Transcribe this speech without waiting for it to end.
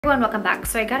Everyone, welcome back.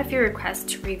 So I got a few requests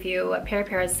to review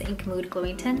Peripera's Ink Mood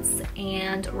Glowing Tints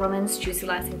and Roman's Juicy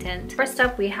Lasting Tint. First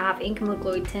up, we have Ink Mood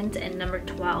Glowing Tint in number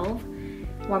 12,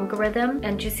 Warm Rhythm,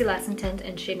 and Juicy Lasting Tint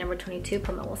in shade number 22,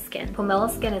 Pomelo Skin. Pomelo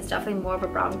Skin is definitely more of a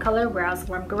brown color, whereas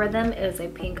Warm Rhythm is a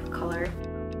pink color.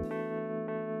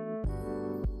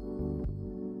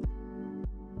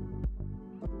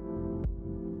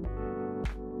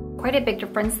 Quite a big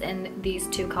difference in these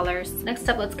two colors. Next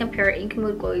up, let's compare Ink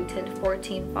Mood Glowing Tint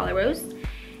 14 Follow Rose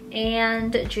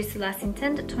and Juicy Lasting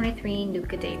Tint 23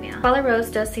 Nucadamia. Follow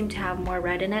Rose does seem to have more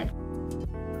red in it.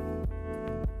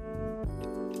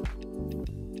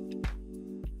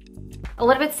 A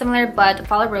little bit similar, but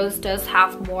Follow Rose does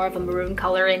have more of a maroon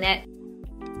color in it.